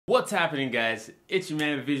What's happening, guys? It's your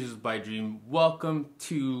man Visuals by Dream. Welcome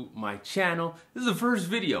to my channel. This is the first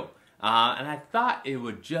video and I thought it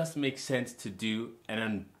would just make sense to do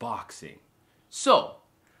an unboxing. So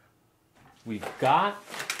we've got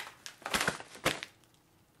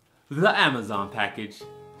the Amazon package.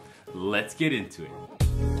 Let's get into it.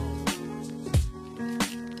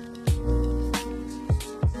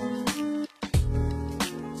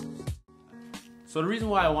 So the reason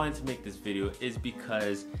why I wanted to make this video is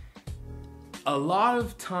because a lot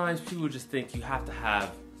of times people just think you have to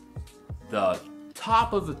have the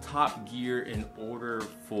top of the top gear in order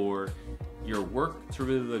for your work to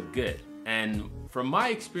really look good. And from my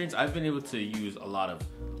experience, I've been able to use a lot of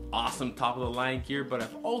awesome top of the line gear, but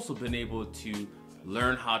I've also been able to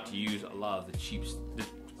learn how to use a lot of the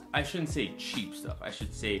I shouldn't say cheap stuff, I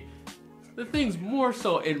should say the things more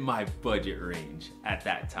so in my budget range at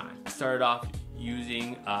that time. I started off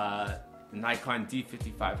using Nikon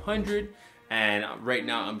D5500, and right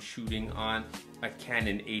now I'm shooting on a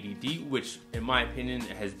Canon 80D, which in my opinion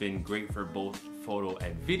has been great for both photo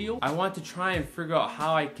and video. I want to try and figure out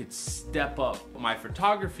how I could step up my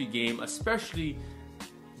photography game, especially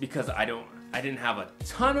because I didn't have a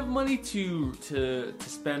ton of money to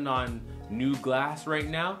spend on new glass right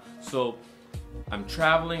now. So I'm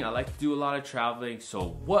traveling, I like to do a lot of traveling,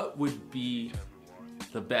 so what would be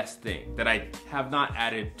the best thing that I have not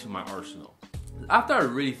added to my arsenal? After I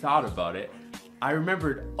really thought about it, I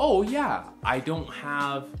remembered, oh yeah, I don't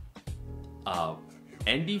have a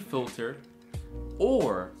ND filter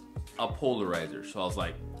or a polarizer. So I was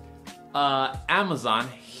like, Amazon,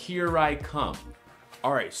 here I come.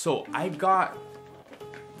 All right, so I got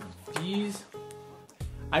these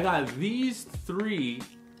three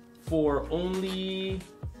for only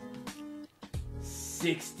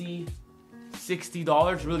 $60,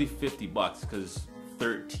 really $50, because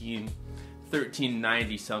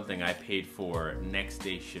 $13.90 something I paid for next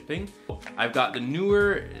day shipping. I've got the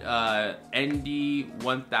Neewer ND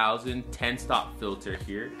 1000 10-stop filter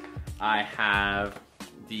here. I have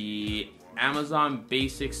the Amazon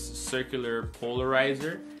Basics circular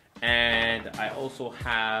polarizer, and I also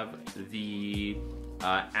have the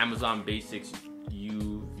Amazon Basics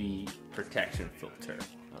UV protection filter.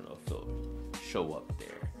 I don't know if it'll show up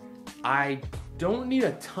there. I don't need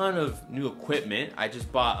a ton of new equipment. I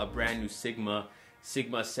just bought a brand new Sigma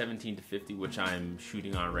 17-50, which I'm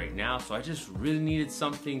shooting on right now. So I just really needed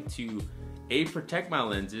something to protect my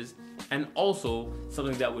lenses, and also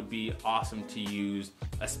something that would be awesome to use,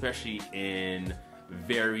 especially in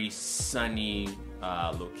very sunny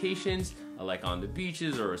locations, like on the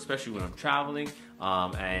beaches, or especially when I'm traveling,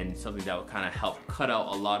 and something that would kind of help cut out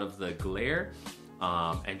a lot of the glare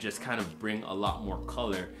and just kind of bring a lot more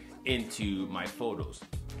color into my photos.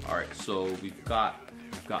 All right, so we've got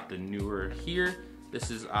the Neewer here.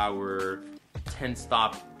 This is our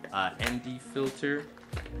 10-stop ND filter.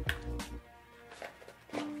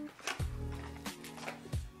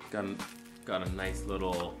 Got a nice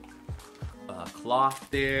little cloth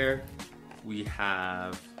there. We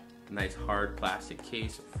have a nice hard plastic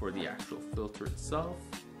case for the actual filter itself.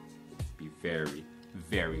 Be very,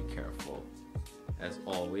 very careful, as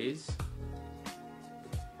always.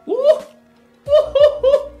 Woo!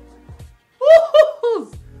 Woo!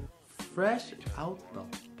 Fresh out the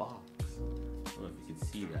box. I don't know if you can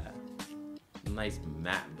see that. Nice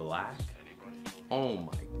matte black. Oh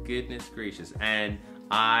my goodness gracious. And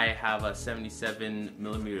I have a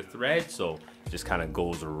 77mm thread, so it just kind of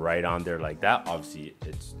goes right on there like that. Obviously,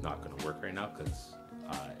 it's not gonna work right now because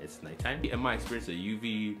it's nighttime. In my experience, a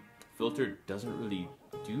UV filter doesn't really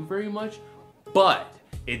do very much, but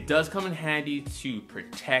it does come in handy to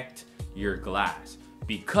protect your glass,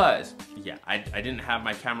 because yeah, I didn't have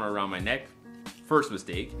my camera around my neck, first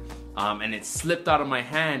mistake, and it slipped out of my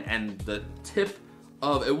hand, and the tip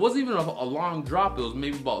of it wasn't even a long drop, it was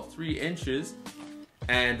maybe about 3 inches,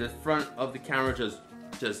 and the front of the camera just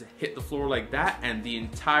hit the floor like that, and the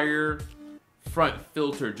entire front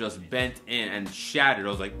filter just bent in and shattered. I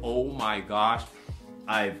was like, oh my gosh,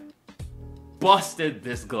 I've busted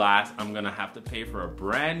this glass. I'm gonna have to pay for a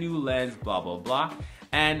brand new lens, blah blah blah.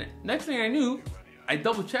 And next thing I knew, I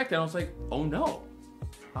double checked and I was like, oh no,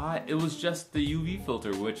 it was just the UV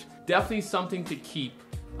filter, which definitely something to keep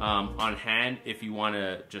on hand if you want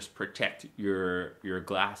to just protect your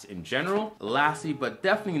glass in general. Lastly, but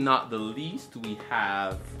definitely not the least, we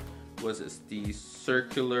have the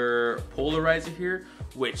circular polarizer here,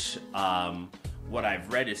 which what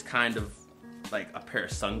I've read is kind of like a pair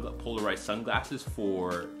of polarized sunglasses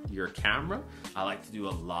for your camera. I like to do a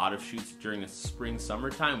lot of shoots during the spring,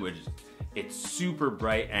 summertime, which it's super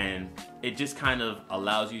bright and it just kind of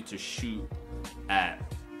allows you to shoot at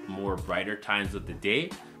more brighter times of the day.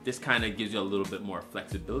 This kind of gives you a little bit more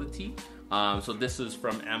flexibility. So this is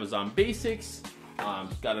from Amazon Basics.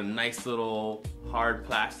 Got a nice little hard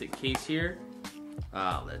plastic case here.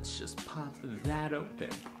 Let's just pop that open.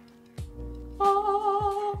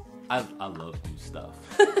 Oh, I love new stuff.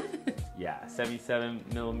 Yeah,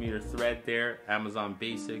 77mm thread there, Amazon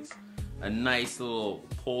Basics. A nice little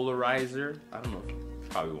polarizer. I don't know, it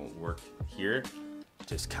probably won't work here.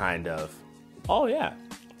 Just kind of, oh yeah.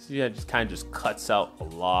 So yeah, just kind of just cuts out a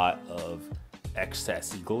lot of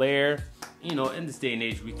excess glare. You know, in this day and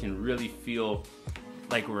age, we can really feel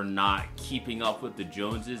like we're not keeping up with the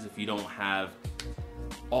Joneses if you don't have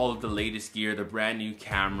all of the latest gear, the brand new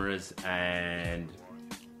cameras, and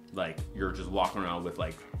like you're just walking around with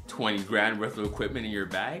like 20 grand worth of equipment in your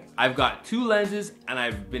bag. I've got 2 lenses and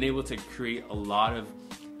I've been able to create a lot of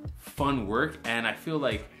fun work, and I feel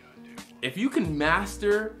like if you can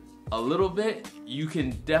master a little bit, you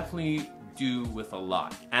can definitely do with a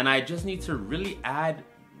lot. And I just need to really add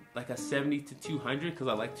like a 70-200 because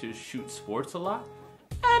I like to shoot sports a lot.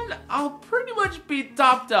 And I'll pretty much be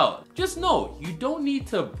topped out. Just know, you don't need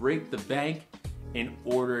to break the bank in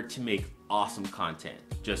order to make awesome content.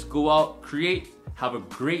 Just go out, create, have a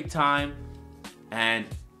great time, and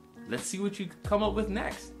let's see what you come up with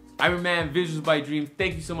next. I'm your man, Visuals by Dream.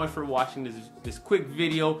 Thank you so much for watching this quick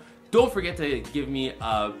video. Don't forget to give me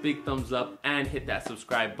a big thumbs up and hit that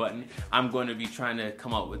subscribe button. I'm going to be trying to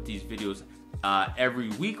come out with these videos every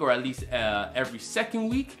week, or at least every second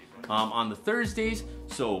week on the Thursdays.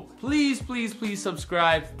 So please, please, please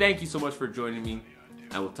subscribe. Thank you so much for joining me,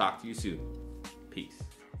 and we'll talk to you soon. Peace.